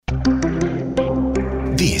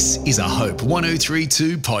This is a Hope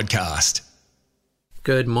 1032 podcast.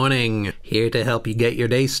 Good morning. Here to help you get your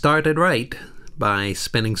day started right by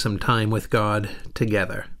spending some time with God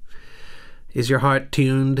together. Is your heart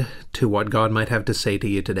tuned to what God might have to say to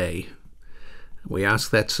you today? We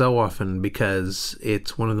ask that so often because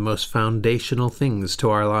it's one of the most foundational things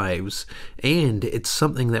to our lives, and it's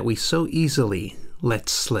something that we so easily let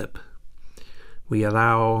slip. We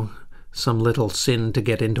allow some little sin to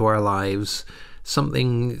get into our lives,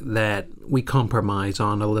 something that we compromise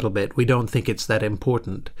on a little bit. We don't think it's that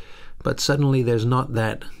important, but suddenly there's not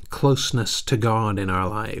that closeness to God in our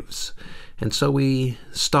lives. And so we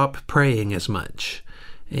stop praying as much,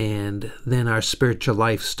 and then our spiritual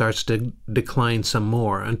life starts to decline some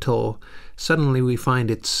more until suddenly we find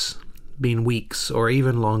it's been weeks or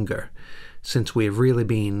even longer since we have really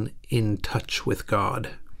been in touch with God.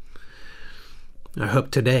 I hope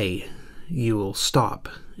today you will stop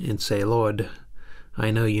and say, Lord, I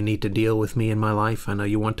know you need to deal with me in my life. I know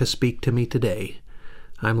you want to speak to me today.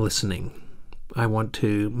 I'm listening. I want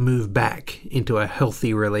to move back into a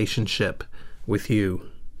healthy relationship with you.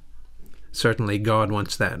 Certainly God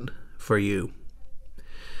wants that for you.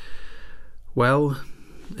 Well,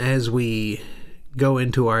 as we go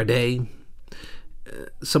into our day,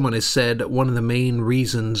 someone has said one of the main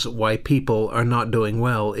reasons why people are not doing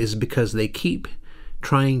well is because they keep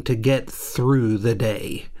trying to get through the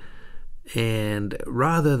day. And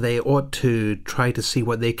rather they ought to try to see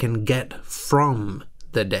what they can get from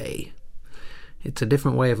the day. It's a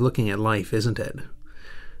different way of looking at life, isn't it?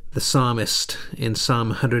 The psalmist in Psalm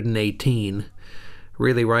 118,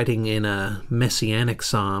 really writing in a messianic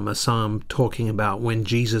psalm, a psalm talking about when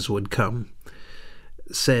Jesus would come,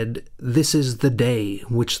 said, "This is the day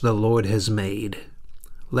which the Lord has made.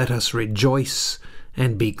 Let us rejoice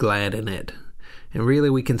and be glad in it." And really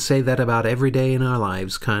we can say that about every day in our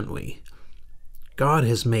lives, can't we? God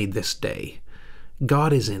has made this day.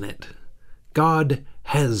 God is in it. God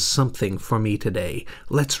has something for me today.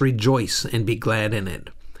 Let's rejoice and be glad in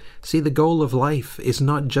it. See, the goal of life is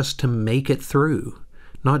not just to make it through,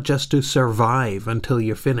 not just to survive until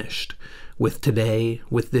you're finished with today,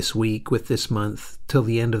 with this week, with this month, till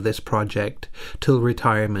the end of this project, till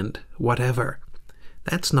retirement, whatever.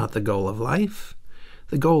 That's not the goal of life.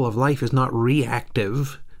 The goal of life is not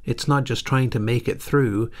reactive. It's not just trying to make it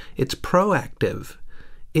through. It's proactive.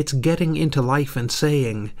 It's getting into life and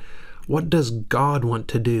saying, what does God want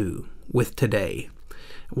to do with today?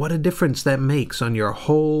 What a difference that makes on your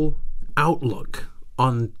whole outlook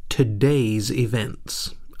on today's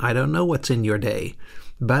events. I don't know what's in your day,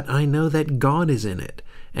 but I know that God is in it,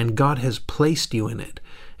 and God has placed you in it,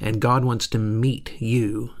 and God wants to meet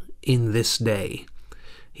you in this day.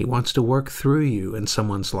 He wants to work through you in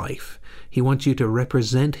someone's life. He wants you to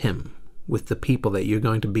represent Him with the people that you're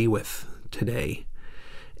going to be with today.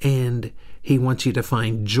 And He wants you to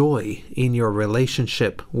find joy in your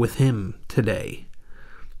relationship with Him today.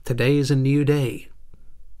 Today is a new day.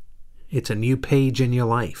 It's a new page in your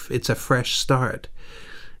life. It's a fresh start.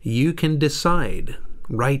 You can decide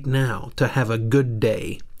right now to have a good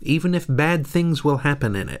day, even if bad things will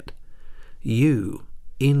happen in it. You,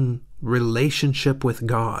 in relationship with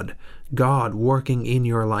God, God working in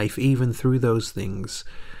your life even through those things.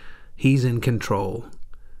 He's in control.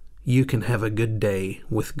 You can have a good day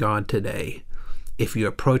with God today if you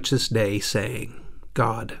approach this day saying,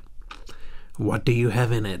 God, what do you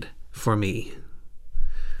have in it for me?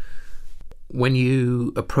 When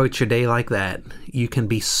you approach your day like that, you can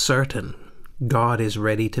be certain God is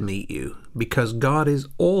ready to meet you, because God is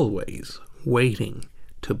always waiting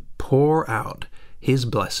to pour out His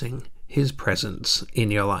blessing, His presence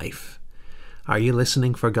in your life. Are you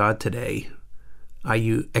listening for God today? Are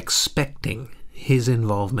you expecting His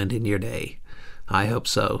involvement in your day? I hope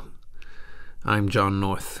so. I'm John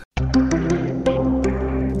North.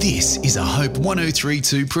 This is a Hope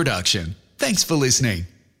 1032 production. Thanks for listening.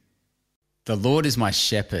 The Lord is my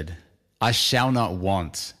shepherd. I shall not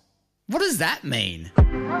want. What does that mean?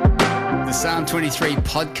 The Psalm 23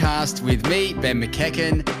 podcast with me, Ben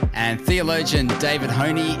McKecken, and theologian David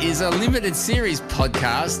Honey is a limited series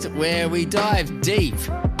podcast where we dive deep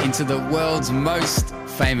into the world's most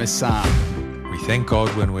famous psalm. We thank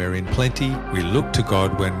God when we're in plenty. We look to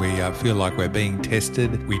God when we feel like we're being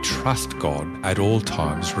tested. We trust God at all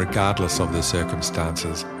times, regardless of the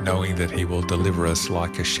circumstances, knowing that He will deliver us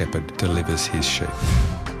like a shepherd delivers his sheep.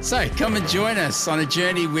 So come and join us on a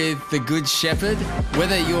journey with the Good Shepherd,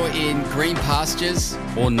 whether you're in green pastures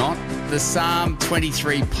or not. The Psalm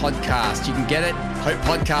 23 podcast. You can get it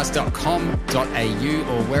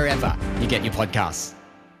hopepodcast.com.au or wherever you get your podcasts.